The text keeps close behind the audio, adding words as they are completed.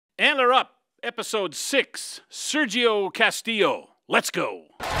Antler Up, Episode 6, Sergio Castillo. Let's go.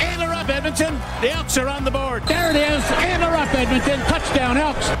 Antler Up, Edmonton. The Elks are on the board. There it is. Antler Up, Edmonton. Touchdown,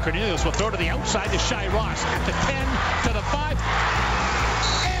 Elks. Cornelius will throw to the outside to Shai Ross. At the 10, to the 5.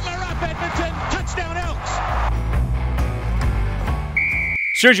 Antler Up, Edmonton. Touchdown, Elks.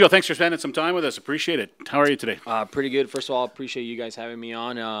 Sergio, thanks for spending some time with us. Appreciate it. How are you today? Pretty good. First of all, appreciate you guys having me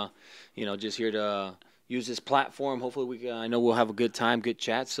on. Just here to use this platform. Hopefully, I know we'll have a good time, good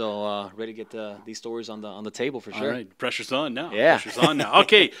chat. So ready to get these stories on the table for sure. All right, pressure's on now. Yeah, pressure's on now.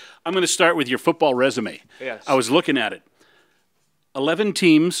 Okay, I'm going to start with your football resume. Yes. I was looking at it. 11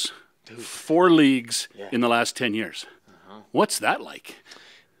 teams, 4 leagues in the last 10 years. What's that like?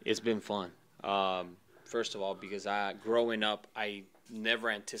 It's been fun. First of all, because growing up, I never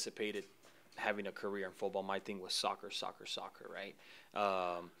anticipated having a career in football. My thing was soccer, right?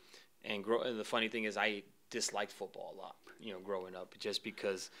 And the funny thing is I disliked football a lot, growing up, just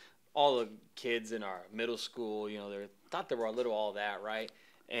because all the kids in our middle school, they thought they were a little all that, right?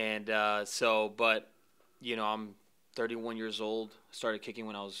 And but I'm 31 years old, started kicking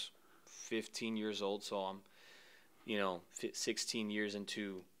when I was 15 years old, so I'm, 16 years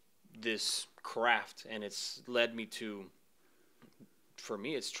into this craft, and it's led me to, for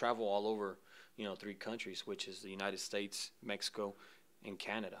me, it's travel all over, 3 countries, which is the United States, Mexico, and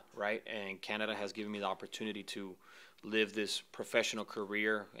Canada, right? And Canada has given me the opportunity to live this professional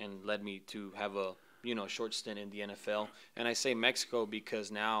career and led me to have a short stint in the NFL. And I say Mexico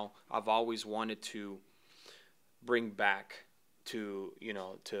because now I've always wanted to bring back to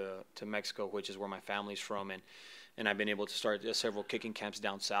Mexico, which is where my family's from, and I've been able to start several kicking camps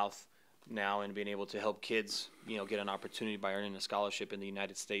down south now, and being able to help kids, get an opportunity by earning a scholarship in the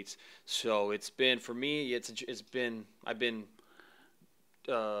United States. So it's been, for me, I've been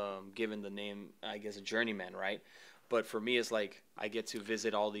given the name, I guess, a journeyman, right? But for me, it's like I get to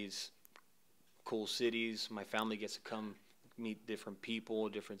visit all these cool cities. My family gets to come meet different people,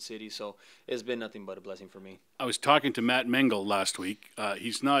 different cities. So it's been nothing but a blessing for me. I was talking to Matt Mengel last week.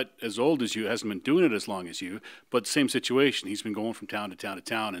 He's not as old as you, hasn't been doing it as long as you, but same situation. He's been going from town to town to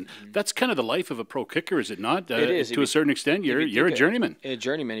town, and that's kind of the life of a pro kicker, is it not? It is. To a certain extent. You're a journeyman. A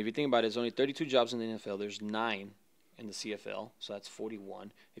journeyman. If you think about it, there's only 32 jobs in the NFL. There's 9 in the CFL, so that's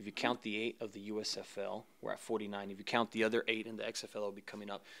 41. If you count the 8 of the USFL, we're at 49. If you count the other 8 in the XFL, it'll be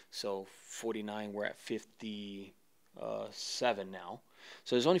coming up. So 49, we're at 57 now.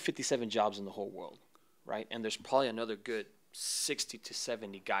 So there's only 57 jobs in the whole world, right? And there's probably another good 60 to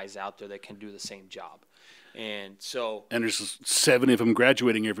 70 guys out there that can do the same job. And there's 70 of them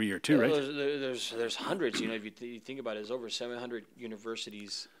graduating every year too, right? There's hundreds. If you think about it, there's over 700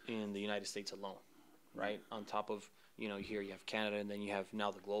 universities in the United States alone, right? On top of here you have Canada, and then you have now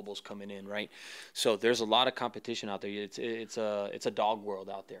the globals coming in, right? So there's a lot of competition out there. It's a dog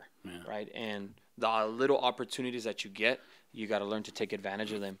world out there, right? And the little opportunities that you get, you got to learn to take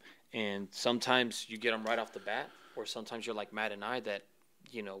advantage of them. And sometimes you get them right off the bat, or sometimes you're like Matt and I that,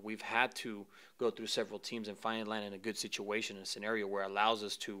 we've had to go through several teams and finally land in a good situation, a scenario where it allows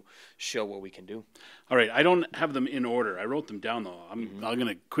us to show what we can do. All right, I don't have them in order. I wrote them down, though. I'm going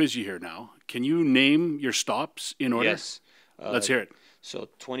to quiz you here now. Can you name your stops in order? Yes. Let's hear it. So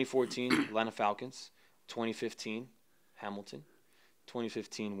 2014, Atlanta Falcons. 2015, Hamilton.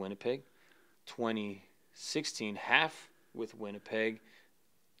 2015, Winnipeg. 2016, half with Winnipeg.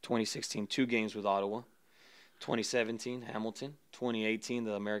 2016, 2 games with Ottawa. 2017, Hamilton. 2018,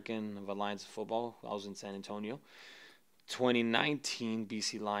 the American Alliance of Football. I was in San Antonio. 2019,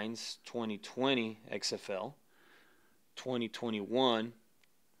 BC Lions. 2020, XFL. 2020,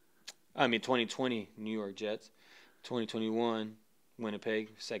 New York Jets. 2021, Winnipeg,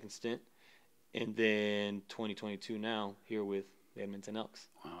 second stint. And then 2022 now, here with the Edmonton Elks.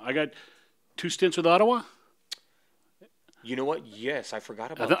 Wow. I got 2 stints with Ottawa. You know what? Yes, I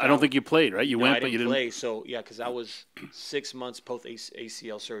forgot about that. I don't think you played, right? You went, but you didn't play. So yeah, because I was 6 months post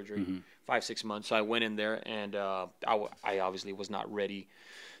ACL surgery, 5-6 months. So I went in there, and I obviously was not ready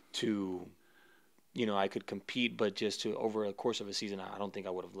to, I could compete, but just over the course of a season, I don't think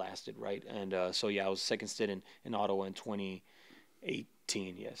I would have lasted, right? And I was second stint in Ottawa in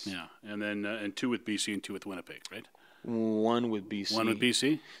 2018. Yes. Yeah, and then and 2 with BC and 2 with Winnipeg, right? 1 with BC. 1 with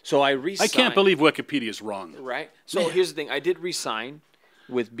BC? So I re-signed. I can't believe Wikipedia is wrong. Right. So here's the thing. I did re-sign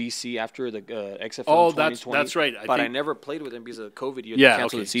with BC after the XFL Oh, 2020. that's right. I never played with them because of the COVID year. Yeah, they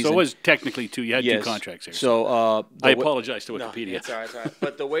canceled okay. the season. So it was technically 2. You had 2 contracts here. So I apologize to Wikipedia. No, it's all right.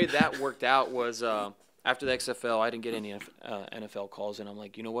 But the way that worked out was after the XFL, I didn't get any NFL calls, and I'm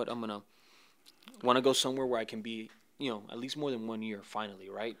like, you know what? I'm want to go somewhere where I can be, at least more than 1 year finally,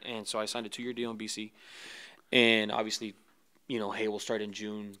 right? And so I signed a 2-year deal in BC, and obviously, hey, we'll start in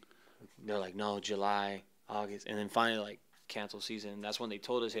June they're like, no, July, August. And then finally, like, cancel season. And that's when they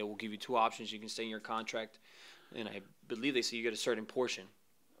told us, hey, we'll give you 2 options. You can stay in your contract. And I believe they say you get a certain portion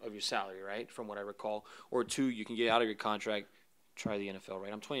of your salary, right, from what I recall. Or 2, you can get out of your contract, try the NFL,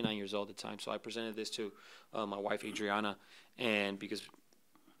 right? I'm 29 years old at the time, so I presented this to my wife, Adriana, and because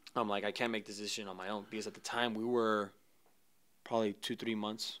I'm like, I can't make this decision on my own, because at the time we were probably 2-3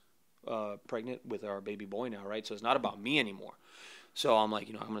 months pregnant with our baby boy now, right? So it's not about me anymore. So I'm like,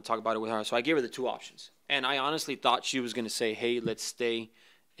 I'm going to talk about it with her. So I gave her the 2 options. And I honestly thought she was going to say, hey, let's stay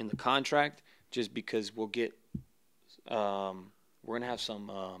in the contract just because we'll get we're going to have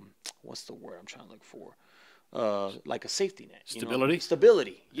some what's the word I'm trying to look for? Like a safety net. Stability?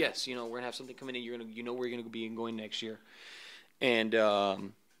 Stability, yes. We're going to have something coming in. You're going to where you're going to be going next year. And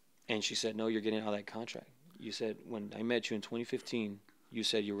she said, no, you're getting out of that contract. You said, when I met you in 2015, you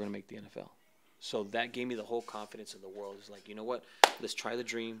said you were going to make the NFL. So that gave me the whole confidence in the world. It's like, you know what? Let's try the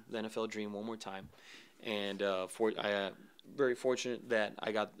dream, the NFL dream, one more time. And I very fortunate that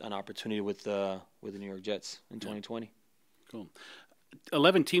I got an opportunity with the New York Jets in 2020. Cool.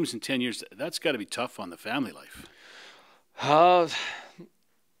 11 teams in 10 years. That's got to be tough on the family life.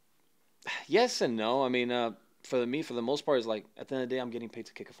 Yes and no. I mean, for the most part, it's like at the end of the day, I'm getting paid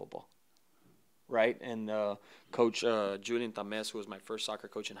to kick a football. Right, and Coach Julian Tames, who was my first soccer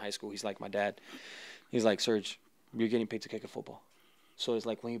coach in high school, he's like my dad. He's like, Serge, you're getting paid to kick a football. So it's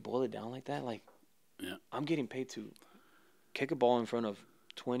like when you boil it down like that, like I'm getting paid to kick a ball in front of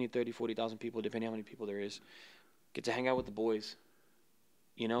 20, 30, 40,000 people, depending on how many people there is. Get to hang out with the boys,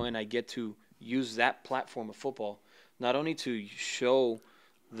 and I get to use that platform of football not only to show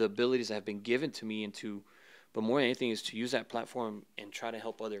the abilities that have been given to me but more than anything is to use that platform and try to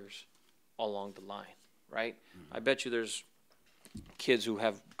help others along the line, right? Mm-hmm. I bet you there's kids who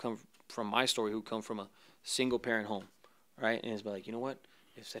have come from my story who come from a single-parent home, right? And it's like, you know what?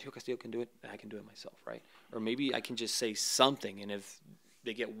 If Sergio Castillo can do it, then I can do it myself, right? Or maybe I can just say something, and if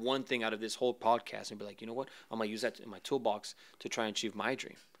they get one thing out of this whole podcast and be like, you know what? I'm going to use that in my toolbox to try and achieve my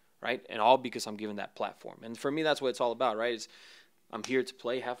dream, right? And all because I'm given that platform. And for me, that's what it's all about, right? I'm here to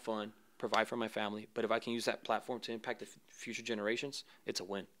play, have fun, provide for my family, but if I can use that platform to impact the future generations, it's a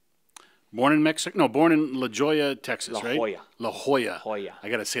win. Born in Mexico? No, born in La Jolla, Texas, right? La Jolla. I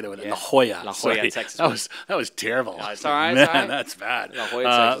got to say that with it. La Jolla. La Jolla, Texas. That was terrible. No, it's all right. Man, that's bad. La Jolla,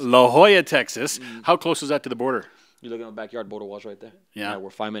 Texas. La Jolla, Texas. Mm. How close is that to the border? You look at my backyard, border wall's right there. Yeah. We're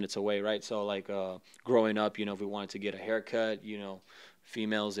 5 minutes away, right? So, like, growing up, if we wanted to get a haircut,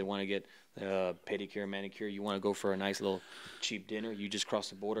 females, they want to get pedicure, manicure. You want to go for a nice little cheap dinner. You just cross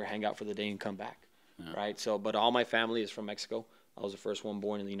the border, hang out for the day, and come back, right? So, but all my family is from Mexico. I was the first one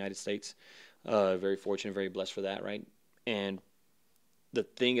born in the United States. Very fortunate, very blessed for that, right? And the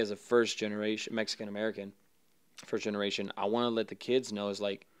thing as a first generation Mexican-American, first generation, I want to let the kids know is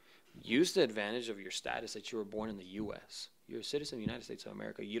like, use the advantage of your status that you were born in the U.S. You're a citizen of the United States of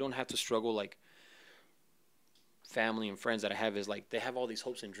America. You don't have to struggle like family and friends that I have is like they have all these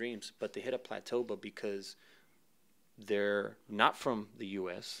hopes and dreams, but they hit a plateau, but because they're not from the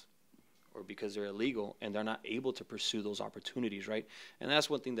U.S. or because they're illegal and they're not able to pursue those opportunities, right? And that's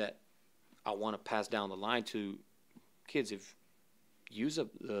one thing that I want to pass down the line to kids. If use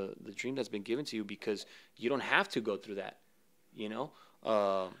the dream that's been given to you, because you don't have to go through that,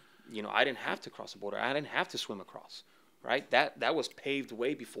 I didn't have to cross the border. I didn't have to swim across, right? That was paved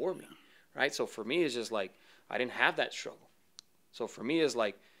way before me, right? So for me, it's just like I didn't have that struggle. So for me, it's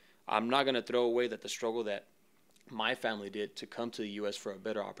like I'm not going to throw away the struggle that my family did to come to the U.S. for a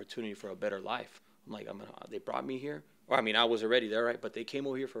better opportunity, for a better life. I'm like, they brought me here. Or, I was already there, right? But they came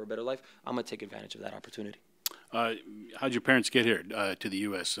over here for a better life. I'm going to take advantage of that opportunity. How'd your parents get here to the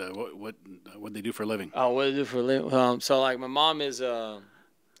U.S.? What they do for a living? What they do for a living? So, like, my mom is a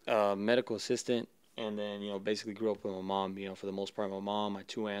medical assistant, and then, basically grew up with my mom, for the most part, my mom, my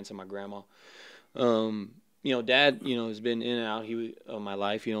 2 aunts, and my grandma. Dad, has been in and out of my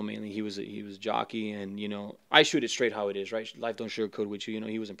life, mainly he was a jockey, and, I shoot it straight how it is, right? Life don't sugarcoat with you,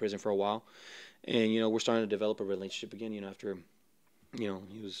 he was in prison for a while. And, we're starting to develop a relationship again, after, he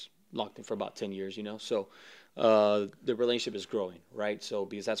was locked in for about 10 years, So the relationship is growing, right? So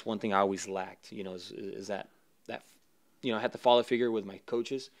because that's one thing I always lacked, is that I had the father figure with my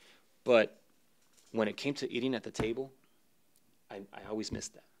coaches. But when it came to eating at the table, I always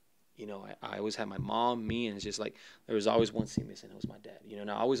missed that. I always had my mom, me, and it's just like there was always one thing missing. It was my dad.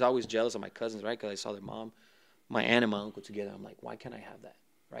 And I was always jealous of my cousins, right? Because I saw their mom, my aunt, and my uncle together. I'm like, why can't I have that?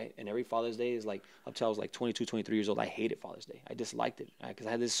 Right? And every Father's Day is like, up till I was like 22, 23 years old, I hated Father's Day. I disliked it because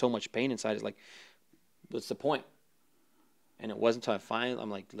I had so much pain inside. It's like, what's the point? And it wasn't until I'm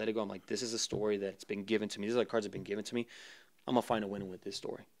like, let it go. I'm like, this is a story that's been given to me. These are the cards that have been given to me. I'm going to find a winner with this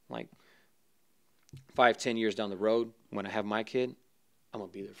story, Like 5-10 years down the road, when I have my kid, I'm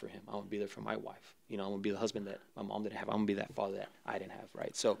gonna be there for him. I'm gonna be there for my wife. You know, I'm gonna be the husband that my mom didn't have. I'm gonna be that father that I didn't have,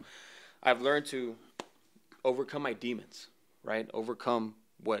 right? So I've learned to overcome my demons, right? Overcome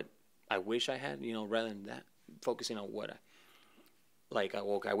what I wish I had, you know, rather than that, focusing on what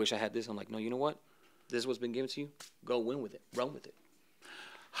I wish I had this. I'm like, no, you know what? This is what's been given to you. Go win with it. Run with it.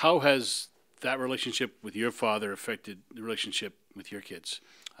 How has that relationship with your father affected the relationship with your kids?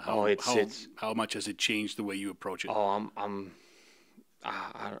 How much has it changed the way you approach it?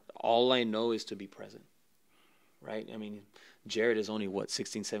 All I know is to be present, right? I mean, Jared is only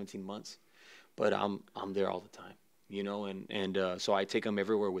 16, 17 months, but I'm there all the time, you know, and so I take him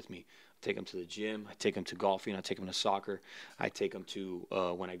everywhere with me. I take him to the gym. I take him to golfing. I take him to soccer. I take him to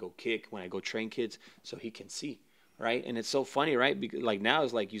when I go kick, when I go train kids, so he can see, right? And it's so funny, right? Because like now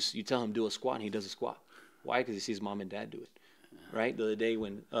it's like you tell him do a squat and he does a squat. Why? Because he sees mom and dad do it. Right? The other day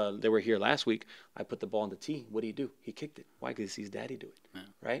when they were here last week, I put the ball on the tee. What do? He kicked it. Why? Because he sees daddy do it. Yeah.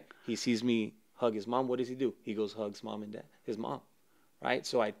 Right? He sees me hug his mom. What does he do? He goes hugs mom and dad, his mom. Right?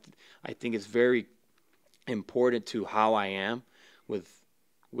 So I think it's very important to how I am with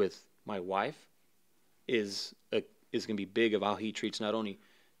my wife is going to be big of how he treats not only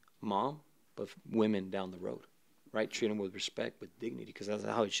mom, but women down the road. Right? Treat them with respect, with dignity, because that's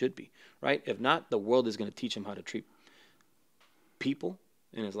how it should be. Right? If not, the world is going to teach him how to treat people,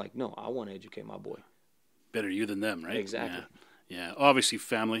 and it's like, no, I want to educate my boy. Better you than them, right? Exactly. Yeah. Obviously,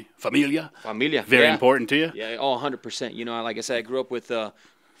 familia, very yeah. important to you. Yeah, 100%. You know, like I said, I grew up with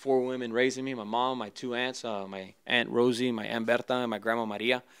 4 women raising me: my mom, my 2 aunts, my aunt Rosie, my aunt Berta, and my grandma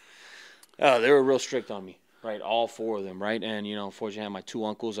Maria. They were real strict on me, right? All 4 of them, right? And you know, unfortunately, I had my 2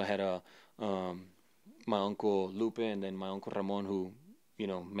 uncles. I had my uncle Lupe, and then my uncle Ramon, who, you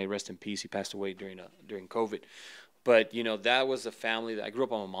know, may rest in peace. He passed away during COVID. But, you know, that was a family that I grew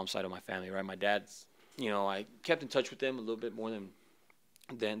up on my mom's side of my family, right? My dad's, you know, I kept in touch with them a little bit more than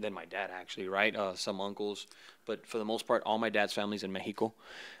my dad, actually, right? Some uncles. But for the most part, all my dad's family's in Mexico.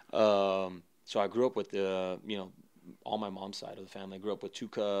 So I grew up with, you know, all my mom's side of the family. I grew up with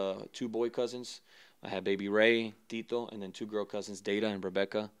 2 boy cousins. I had baby Ray, Tito, and then 2 girl cousins, Data and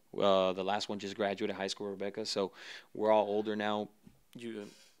Rebecca. The last one just graduated high school, Rebecca. So we're all older now,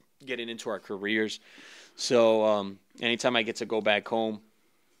 getting into our careers. So anytime I get to go back home,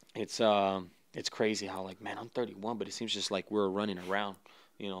 it's crazy how, like, man, I'm 31, but it seems just like we're running around,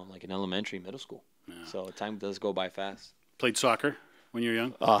 you know, like in elementary, middle school. Yeah. So time does go by fast. Played soccer when you were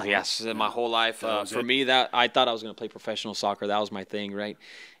young? Oh, yes, my whole life. For me, that I thought I was going to play professional soccer. That was my thing, right?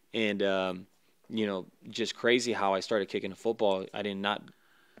 And you know, just crazy how I started kicking the football. I did not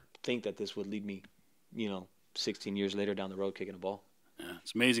think that this would lead me, you know, 16 years later down the road kicking a ball. Yeah,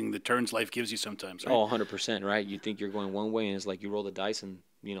 it's amazing the turns life gives you sometimes, right? Oh, 100%, right? You think you're going one way, and it's like you roll the dice, and,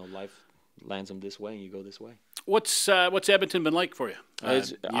 you know, life lands them this way, and you go this way. What's Edmonton been like for you?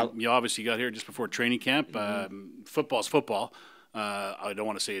 You obviously got here just before training camp. Football's football. I don't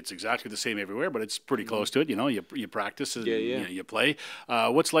want to say it's exactly the same everywhere, but it's pretty close to it. You know, you practice and you play.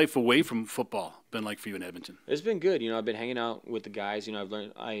 What's life away from football been like for you in Edmonton? It's been good. You know, I've been hanging out with the guys. You know, I've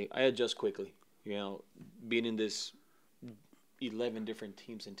learned I adjust quickly. You know, being in this 11 different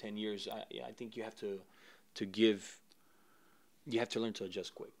teams in 10 years, I think you have to learn to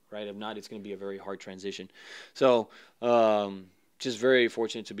adjust quick, right? If not, it's going to be a very hard transition. So just very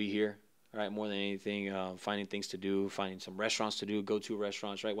fortunate to be here, right? More than anything, finding things to do, finding some restaurants to do, go-to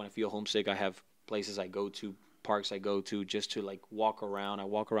restaurants, right? When I feel homesick, I have places I go to, parks I go to just to, like, walk around. I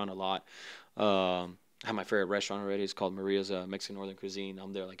walk around a lot. I have my favorite restaurant already. It's called Maria's Mexican Northern Cuisine.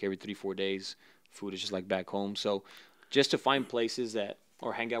 I'm there like every 3-4 days. Food is just like back home. So just to find places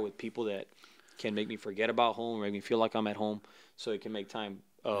or hang out with people that can make me forget about home, or make me feel like I'm at home, so it can make time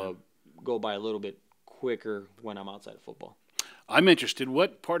go by a little bit quicker when I'm outside of football. I'm interested.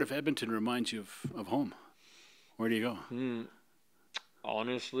 What part of Edmonton reminds you of home? Where do you go?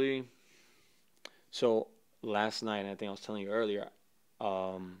 Honestly, so last night, I think I was telling you earlier,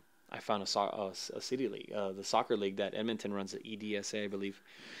 I found a city league, the soccer league that Edmonton runs, the EDSA, I believe.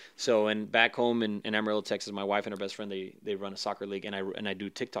 So, and back home in Amarillo, Texas, my wife and her best friend, they run a soccer league, and I do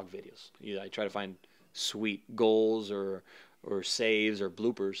TikTok videos. I try to find sweet goals or saves or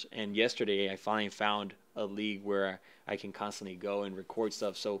bloopers. And yesterday, I finally found a league where I can constantly go and record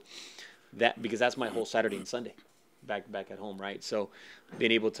stuff. So because that's my whole Saturday and Sunday back at home, right? So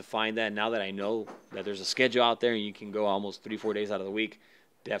being able to find that, now that I know that there's a schedule out there and you can go almost 3-4 days out of the week,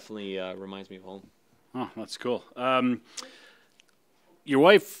 definitely reminds me of home. Oh, that's cool. Your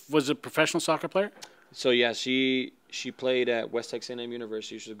wife was a professional soccer player? So yeah, she played at West Texas A&M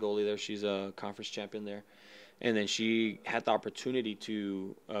University. She's a goalie there. She's a conference champion there. And then she had the opportunity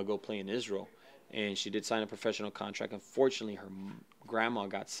to go play in Israel. And she did sign a professional contract. Unfortunately, her grandma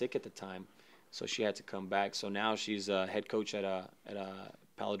got sick at the time, so she had to come back. So now she's a head coach at a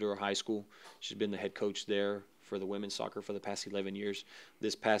Paladura High School. She's been the head coach there for the women's soccer for the past 11 years.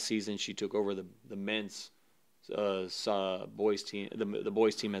 This past season, she took over the men's boys team, the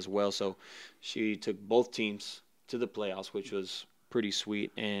boys team as well. So she took both teams to the playoffs, which was pretty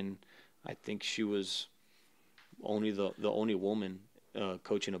sweet. And I think she was only the only woman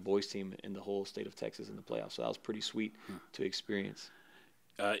coaching a boys team in the whole state of Texas in the playoffs. So that was pretty sweet to experience.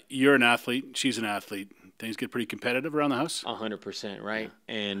 You're an athlete. She's an athlete. Things get pretty competitive around the house? 100%, right?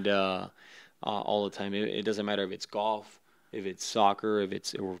 Yeah. And all the time. It doesn't matter if it's golf, if it's soccer,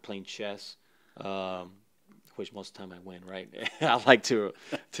 if we're playing chess, which most of the time I win, right? I like to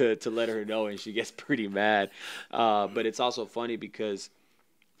let her know, and she gets pretty mad. But it's also funny because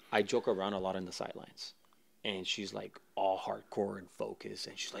I joke around a lot on the sidelines. And she's like all hardcore and focused.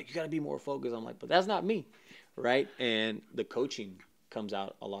 And she's like, you got to be more focused. I'm like, but that's not me, right? And the coaching comes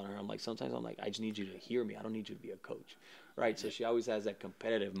out a lot on her. I'm like, sometimes I'm like, I just need you to hear me. I don't need you to be a coach, right? So she always has that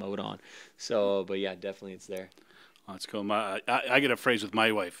competitive mode on. So, but yeah, definitely it's there. Oh, that's cool. I get a phrase with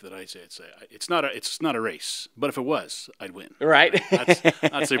my wife that I say. It's not a race, but if it was, I'd win. Right.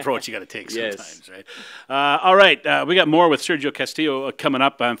 That's the approach you got to take sometimes, yes. Right? All right, we got more with Sergio Castillo coming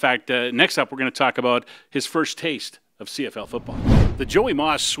up. In fact, next up, we're going to talk about his first taste of CFL football. The Joey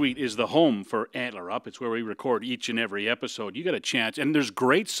Moss Suite is the home for Antler Up. It's where we record each and every episode. You got a chance, and there's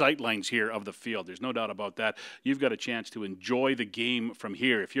great sight lines here of the field. There's no doubt about that. You've got a chance to enjoy the game from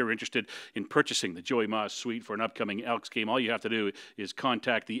here. If you're interested in purchasing the Joey Moss Suite for an upcoming Elks game, all you have to do is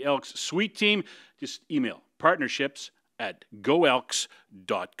contact the Elks Suite team. Just email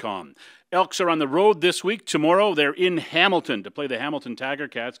partnerships@goelks.com. Elks are on the road this week. Tomorrow they're in Hamilton to play the Hamilton Tiger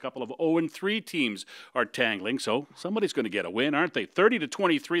Cats. A couple of 0-3 teams are tangling, so somebody's going to get a win, aren't they?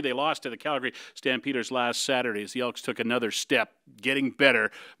 30-23, they lost to the Calgary Stampeders last Saturday as the Elks took another step, getting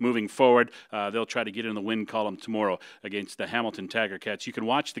better moving forward. They'll try to get in the win column tomorrow against the Hamilton Tiger Cats. You can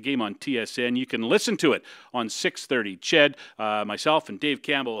watch the game on TSN. You can listen to it on 6:30. Ched, myself, and Dave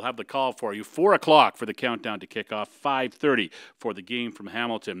Campbell will have the call for you. 4 o'clock for the countdown to kick off. 5:30 for the game from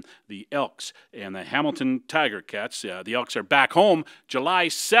Hamilton. The Elks and the Hamilton Tiger Cats. The Elks are back home July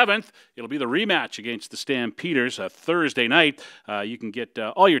 7th. It'll be the rematch against the Stampeders Thursday night. You can get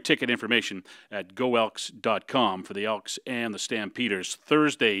all your ticket information at goelks.com for the Elks and the Stampeders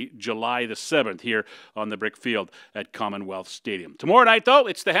Thursday, July the 7th here on the brick field at Commonwealth Stadium. Tomorrow night, though,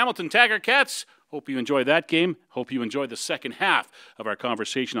 it's the Hamilton Tiger Cats. Hope you enjoy that game. Hope you enjoy the second half of our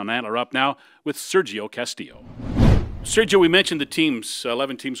conversation on Antler Up now with Sergio Castillo. Sergio, we mentioned the teams,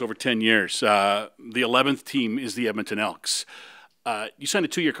 11 teams over 10 years. The 11th team is the Edmonton Elks. You signed a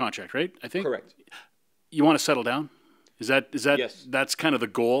 2-year contract, right? I think. Correct. You want to settle down? Is that yes. That's kind of the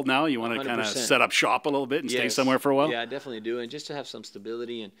goal now? You want to 100%. Kind of set up shop a little bit and stay somewhere for a while? Yeah, I definitely do. And just to have some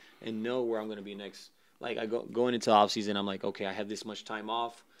stability and know where I'm going to be next. Like going into the off season, I'm like, okay, I have this much time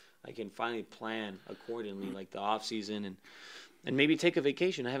off. I can finally plan accordingly, like the off season, and maybe take a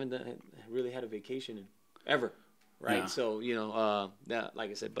vacation. I haven't really had a vacation ever. Right, yeah. So that,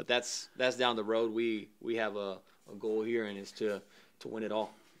 like I said, but that's down the road. We have a goal here, and it's to win it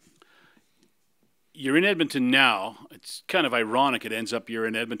all. You're in Edmonton now. It's kind of ironic it ends up you're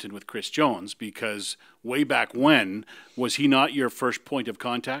in Edmonton with Chris Jones because way back when, was he not your first point of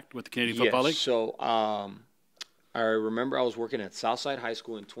contact with the Canadian Football League? So I remember I was working at Southside High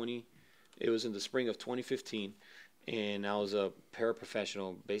School it was in the spring of 2015. And I was a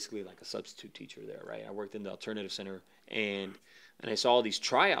paraprofessional, basically like a substitute teacher there, right? I worked in the alternative center, and I saw all these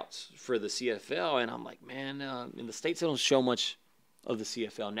tryouts for the CFL, and I'm like, man, in the States they don't show much of the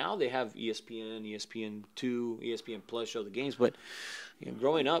CFL. Now they have ESPN, ESPN2, ESPN Plus show the games, but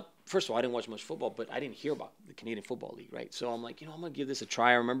growing up, first of all, I didn't watch much football, but I didn't hear about the Canadian Football League, right? So I'm like, I'm going to give this a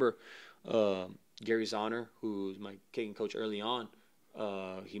try. I remember Gary Zahner, who was my kicking coach early on,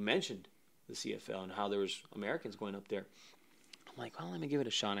 he mentioned the CFL and how there was Americans going up there. I'm like, well, let me give it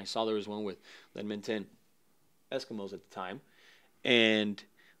a shot. And I saw there was one with the Edmonton Eskimos at the time. And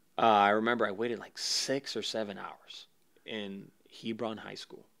I remember I waited like 6 or 7 hours in Hebron High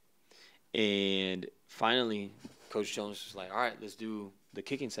School. And finally, Coach Jones was like, all right, let's do the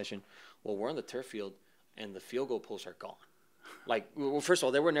kicking session. Well, we're on the turf field, and the field goal posts are gone. Like, well, first of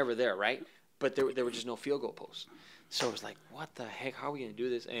all, they were never there, right? But there were just no field goal posts. So I was like, what the heck? How are we going to do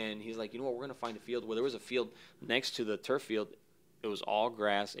this? And he's like, you know what? We're going to find a field. Well, there was a field next to the turf field. It was all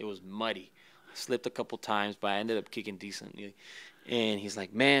grass. It was muddy. I slipped a couple times, but I ended up kicking decently. And he's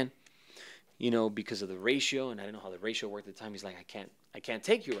like, man, because of the ratio, and I didn't know how the ratio worked at the time. He's like, I can't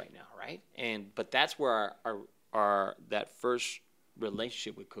take you right now, right? But that's where our that first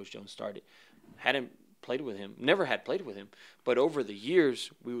relationship with Coach Jones started. Hadn't played with him, never had played with him, but over the years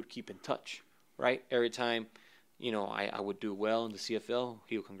we would keep in touch, right? Every time, I would do well in the CFL,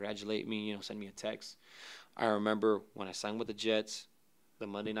 he would congratulate me, send me a text. I remember when I signed with the Jets, the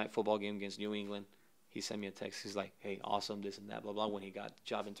Monday Night Football game against New England, he sent me a text. He's like, hey, awesome, this and that, blah, blah. When he got the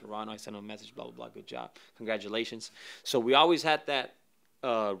job in Toronto, I sent him a message, blah, blah, blah, good job, congratulations. So we always had that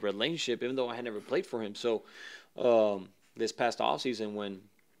relationship, even though I had never played for him. So this past offseason, when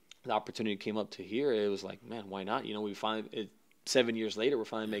the opportunity came up to here, it was like, man, why not? We finally, 7 years later, we're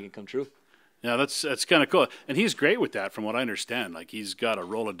finally making it come true. Yeah, that's kind of cool. And he's great with that, from what I understand. Like, he's got a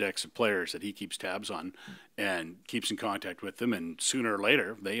Rolodex of players that he keeps tabs on and keeps in contact with them, and sooner or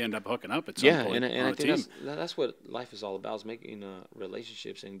later, they end up hooking up at some point. And I think that's what life is all about, is making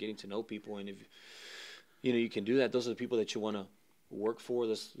relationships and getting to know people. And if you can do that, those are the people that you want to work for.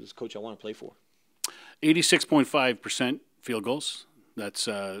 This coach I want to play for. 86.5% field goals. That's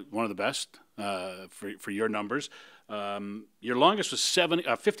one of the best for your numbers. Your longest was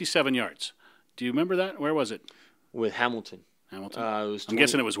 57 yards. Do you remember that? Where was it? With Hamilton. I'm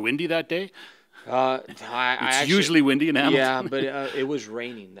guessing it was windy that day. It's usually windy in Hamilton. Yeah, but it was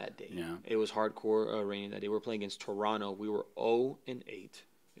raining that day. Yeah. It was hardcore raining that day. We were playing against Toronto. We were 0-8.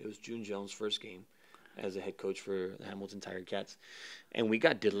 It was June Jones' first game as a head coach for the Hamilton Tiger Cats. And we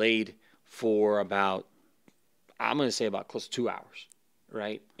got delayed for about close to 2 hours,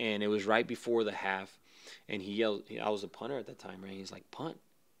 right? And it was right before the half. And he yelled, I was a punter at that time, right? He's like, punt.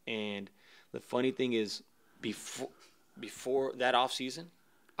 And the funny thing is, before that off season,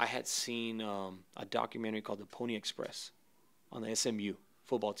 I had seen a documentary called The Pony Express on the SMU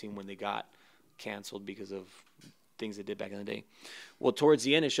football team when they got canceled because of things they did back in the day. Well, towards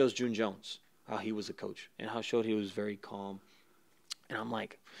the end, it shows June Jones, how he was a coach, and how it showed he was very calm. And I'm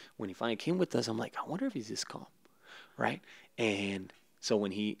like, when he finally came with us, I'm like, I wonder if he's this calm, right? And so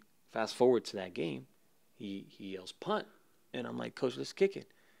when he fast forward to that game, he yells punt, and I'm like, Coach, let's kick it.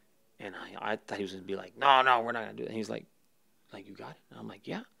 And I thought he was going to be like, no, we're not going to do it. And he's like, you got it? And I'm like,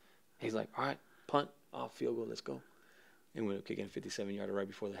 yeah. And he's like, all right, punt, off, field goal, let's go. And we were kicking a 57-yarder right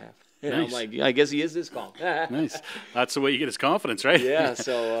before the half. And nice. I'm like, yeah, I guess he is this calm. Nice. That's the way you get his confidence, right? Yeah,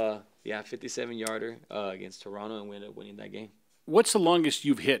 so, 57-yarder against Toronto, and we ended up winning that game. What's the longest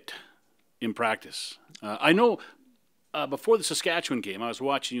you've hit in practice? I know before the Saskatchewan game, I was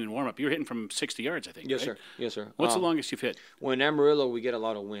watching you in warm-up. You were hitting from 60 yards, I think, Yes, right? sir. Yes, sir. What's the longest you've hit? Well, in Amarillo, we get a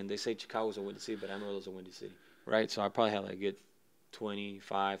lot of wind. They say Chicago's a windy city, but Amarillo's a windy city, right? So I probably had like a good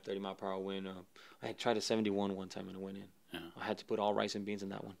 25, 30-mile-per-hour wind. I had tried a 71 one time, and it went in. Yeah. I had to put all rice and beans in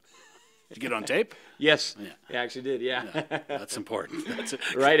that one. Did you get it on tape? Yes. Yeah. I actually did, yeah. That's important.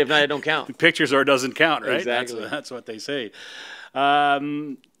 Right, if not, it don't count. Pictures or it doesn't count, right? Exactly. That's what they say.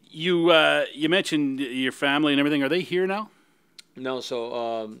 You mentioned your family and everything. Are they here now? No,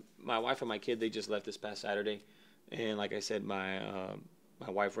 so my wife and my kid, they just left this past Saturday. And like I said, my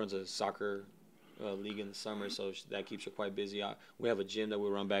wife runs a soccer league in the summer, so that keeps her quite busy. We have a gym that we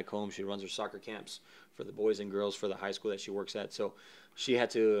run back home. She runs her soccer camps for the boys and girls for the high school that she works at. So she had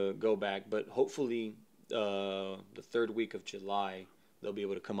to go back. But hopefully the third week of July, they'll be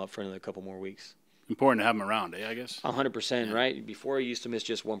able to come up for another couple more weeks. Important to have them around, I guess? 100%, right? Before, you used to miss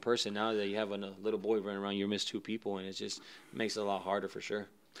just one person. Now that you have a little boy running around, you miss two people, and it just makes it a lot harder for sure.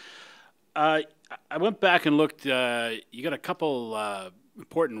 I went back and looked. You got a couple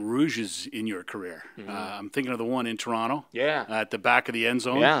important rouges in your career. Mm-hmm. I'm thinking of the one in Toronto. Yeah. At the back of the end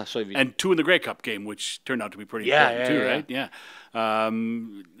zone. Yeah. And two in the Grey Cup game, which turned out to be pretty important too, right? Yeah.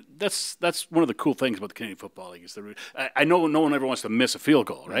 That's one of the cool things about the Canadian Football League. Is I know no one ever wants to miss a field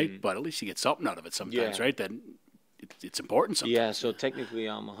goal, right? Mm-hmm. But at least you get something out of it sometimes, right? That it's important sometimes. Yeah, so technically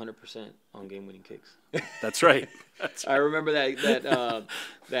I'm 100% on game-winning kicks. That's right. I remember that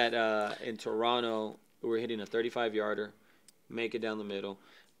in Toronto, we were hitting a 35-yarder, make it down the middle,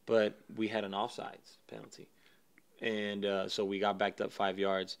 but we had an offsides penalty. And so we got backed up 5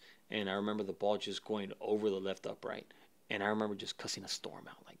 yards, and I remember the ball just going over the left upright. And I remember just cussing a storm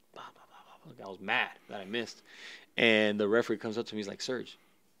out, like, blah, blah, blah, blah. I was mad that I missed. And the referee comes up to me, he's like, Serge,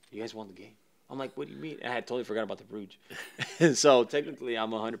 you guys won the game. I'm like, what do you mean? I had totally forgot about the Rouge. So technically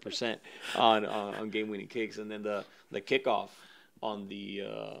I'm 100% on game-winning kicks. And then the kickoff on the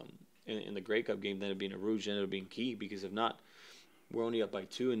in the Grey Cup game ended up being a Rouge, ended up being key, because if not, we're only up by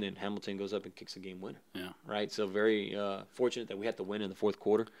 2, and then Hamilton goes up and kicks a game winner. Yeah. Right? So very fortunate that we had to win in the fourth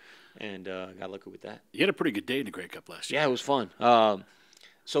quarter, and got lucky with that. You had a pretty good day in the Grey Cup last year. Yeah, it was fun.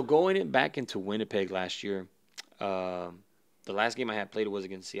 So going back into Winnipeg last year, the last game I had played was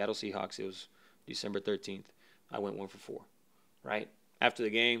against Seattle Seahawks. It was December 13th. I went 1 for 4, right? after the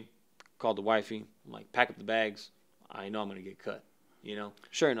game, called the wifey. I'm like, pack up the bags. I know I'm going to get cut, you know.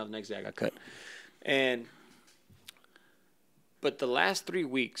 Sure enough, next day I got cut. But the last 3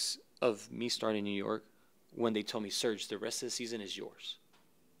 weeks of me starting in New York, when they told me, Serge, the rest of the season is yours,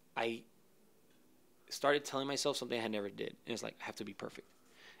 I started telling myself something I had never did. And it's like, I have to be perfect.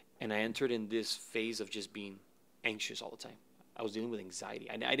 And I entered in this phase of just being anxious all the time. I was dealing with anxiety.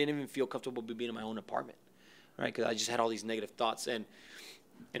 I didn't even feel comfortable being in my own apartment, right? Because I just had all these negative thoughts. And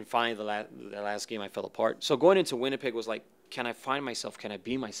finally, the last game, I fell apart. So going into Winnipeg was like, can I find myself? Can I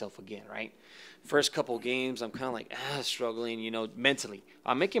be myself again, right? First couple games, I'm kind of like, struggling, you know, mentally.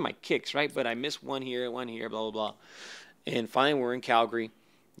 I'm making my kicks, right? But I miss one here, blah, blah, blah. And finally, we're in Calgary,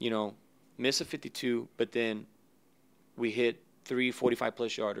 you know, miss a 52, but then we hit 3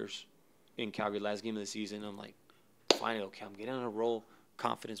 45-plus yarders in Calgary, last game of the season. I'm like, finally, okay, I'm getting on a roll,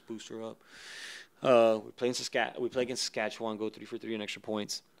 confidence booster up. We play against Saskatchewan, go 3 for 3 on extra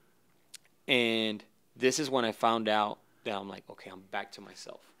points. And this is when I found out that I'm like, okay, I'm back to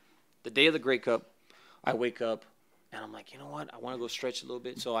myself. The day of the Grey Cup, I wake up, and I'm like, you know what? I want to go stretch a little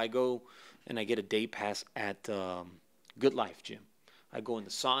bit. So I go, and I get a day pass at Good Life Gym. I go in the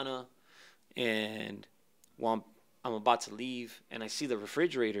sauna, and while I'm about to leave, and I see the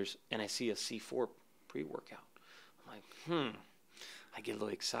refrigerators, and I see a C4 pre-workout. I'm like, I get a little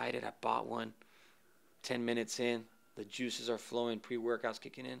excited. I bought one. 10 minutes in, the juices are flowing, pre-workouts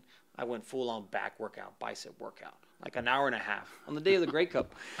kicking in. I went full-on back workout, bicep workout, like an hour and a half on the day of the Grey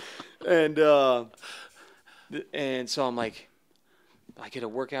Cup. And so I'm like, I get a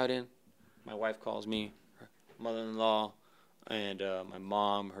workout in. My wife calls me, her mother-in-law, and my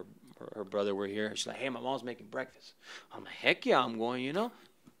mom, her brother were here. She's like, hey, my mom's making breakfast. I'm like, heck yeah, I'm going, you know.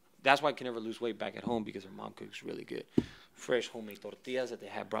 That's why I can never lose weight back at home, because her mom cooks really good. Fresh homemade tortillas that they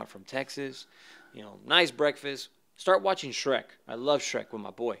had brought from Texas. You know, nice breakfast. Start watching Shrek. I love Shrek with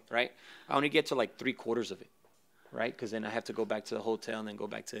my boy, right? I only get to like 3/4 of it, right? Because then I have to go back to the hotel and then go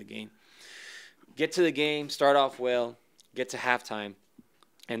back to the game. Get to the game, start off well, get to halftime.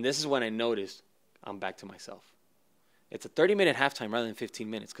 And this is when I noticed I'm back to myself. It's a 30-minute halftime rather than 15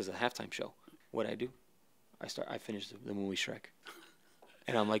 minutes because of the halftime show. What I do? I finish the movie Shrek.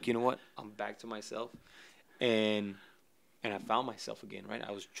 And I'm like, you know what? I'm back to myself. And I found myself again, right?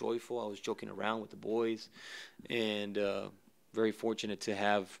 I was joyful. I was joking around with the boys. And very fortunate to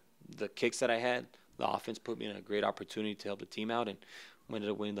have the kicks that I had. The offense put me in a great opportunity to help the team out, and we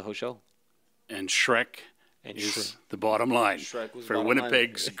ended up winning the whole show. And Shrek is the bottom line for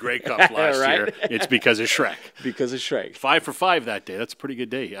Winnipeg's Grey Cup last year. It's because of Shrek. Because of Shrek. 5 for 5 that day. That's a pretty good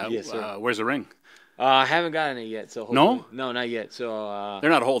day. Yes, sir. Where's the ring? I haven't gotten it yet. So no, not yet. So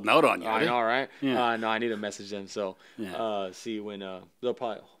they're not holding out on you. I know, right? Yeah. No, I need to message them. So see when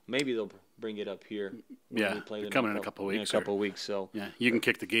they'll bring it up here. Yeah, we play coming in a couple weeks. So you can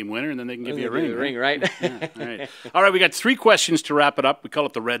kick the game winner, and then they can give you a ring. Right? Yeah, all right. All right. We got 3 questions to wrap it up. We call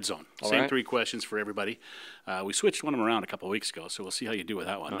it the red zone. Same 3 questions for everybody. We switched one of them around a couple of weeks ago, so we'll see how you do with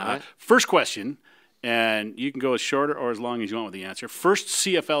that one. Right. First question, and you can go as shorter or as long as you want with the answer. First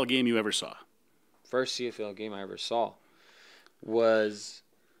CFL game you ever saw? First CFL game I ever saw was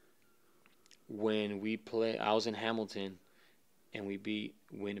when I was in Hamilton, and we beat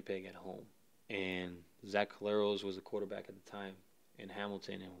Winnipeg at home. And Zach Caleros was the quarterback at the time in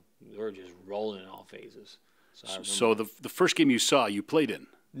Hamilton, and we were just rolling in all phases. So the first game you saw, you played in?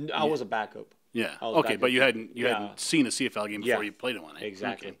 I was a backup. Yeah. Okay, but you hadn't seen a CFL game before you played in one.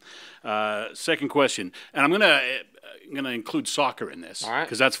 Exactly. Okay. Second question, and I'm gonna include soccer in this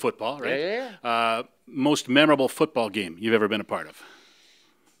because that's football, right? Yeah. Most memorable football game you've ever been a part of?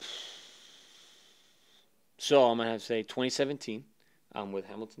 So I'm gonna have to say 2017. I'm with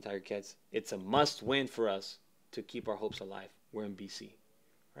Hamilton Tiger Cats. It's a must-win for us to keep our hopes alive. We're in BC,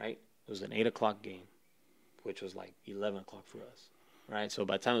 right? It was an 8:00 game, which was like 11 o'clock for us. Right, so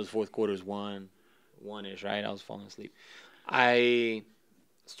by the time it was fourth quarter, it was one-ish, right? I was falling asleep. I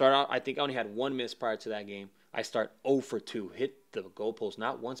start out, I think I only had 1 miss prior to that game. I start 0 for 2, hit the goalpost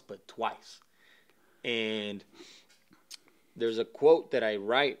not once but twice. And there's a quote that I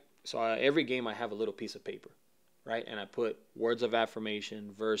write. So every game I have a little piece of paper, right? And I put words of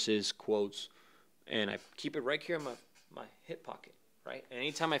affirmation, verses, quotes, and I keep it right here in my hip pocket, right? And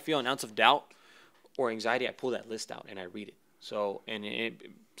anytime I feel an ounce of doubt or anxiety, I pull that list out and I read it. So, and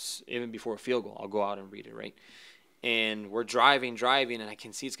even before a field goal, I'll go out and read it, right? And we're driving, and I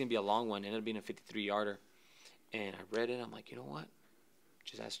can see it's going to be a long one. It ended up being a 53-yarder. And I read it. I'm like, you know what?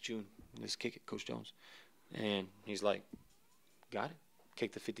 Just ask June. Let's kick it, Coach Jones. And he's like, got it.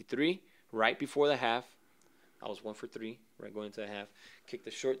 Kicked the 53 right before the half. I was 1 for 3, right going into the half. Kicked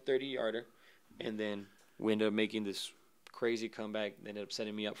the short 30-yarder. And then we ended up making this crazy comeback. They ended up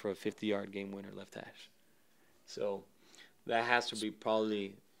setting me up for a 50-yard game winner left hash. So that has to be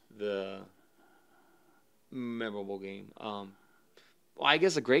probably the memorable game. Well, I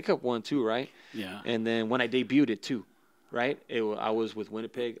guess the Grey Cup one too, right? Yeah. And then when I debuted it too, right? I was with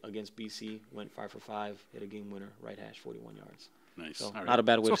Winnipeg against BC, went 5 for 5, hit a game winner, right hash, 41 yards. Nice. So right. Not a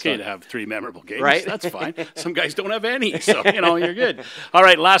bad way it's to okay start. to have 3 memorable games. Right? That's fine. Some guys don't have any, so, you're good. All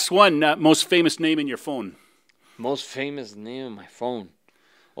right, last one. Most famous name in your phone? Most famous name in my phone,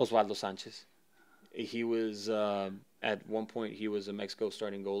 Osvaldo Sanchez. He was, at one point, he was a Mexico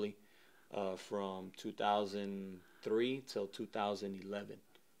starting goalie from 2003 till 2011,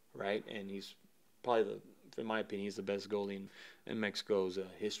 right? And he's probably, in my opinion, he's the best goalie in Mexico's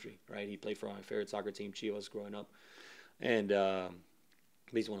history, right? He played for my favorite soccer team, Chivas, growing up. And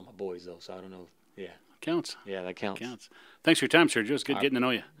he's one of my boys, though, so I don't know. Yeah. Counts. Yeah, that counts. Thanks for your time, Sergio. It's good getting to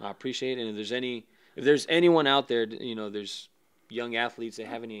know you. I appreciate it. And if there's anyone out there, there's young athletes that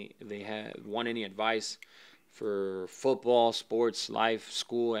want any advice for football, sports, life,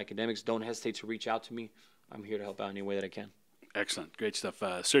 school, academics, don't hesitate to reach out to me. I'm here to help out any way that I can. Excellent. Great stuff.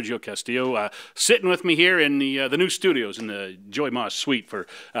 Sergio Castillo sitting with me here in the new studios in the Joy Moss Suite for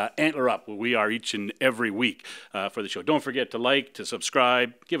Antler Up, where we are each and every week for the show. Don't forget to like, to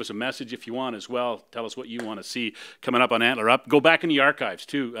subscribe. Give us a message if you want as well. Tell us what you want to see coming up on Antler Up. Go back in the archives,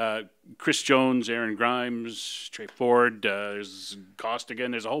 too. Chris Jones, Aaron Grimes, Trey Ford, there's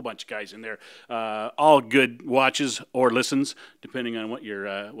Costigan. There's a whole bunch of guys in there. All good watches or listens, depending on what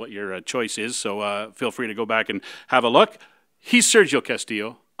your choice is. So feel free to go back and have a look. He's Sergio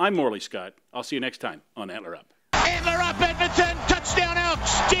Castillo. I'm Morley Scott. I'll see you next time on Antler Up. Antler Up, Edmonton. Touchdown,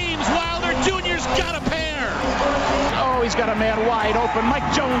 Elks. James Wilder Jr.'s got a pair. Oh, he's got a man wide open.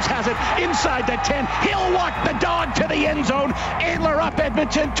 Mike Jones has it inside the 10. He'll walk the dog to the end zone. Antler Up,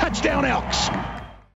 Edmonton. Touchdown, Elks.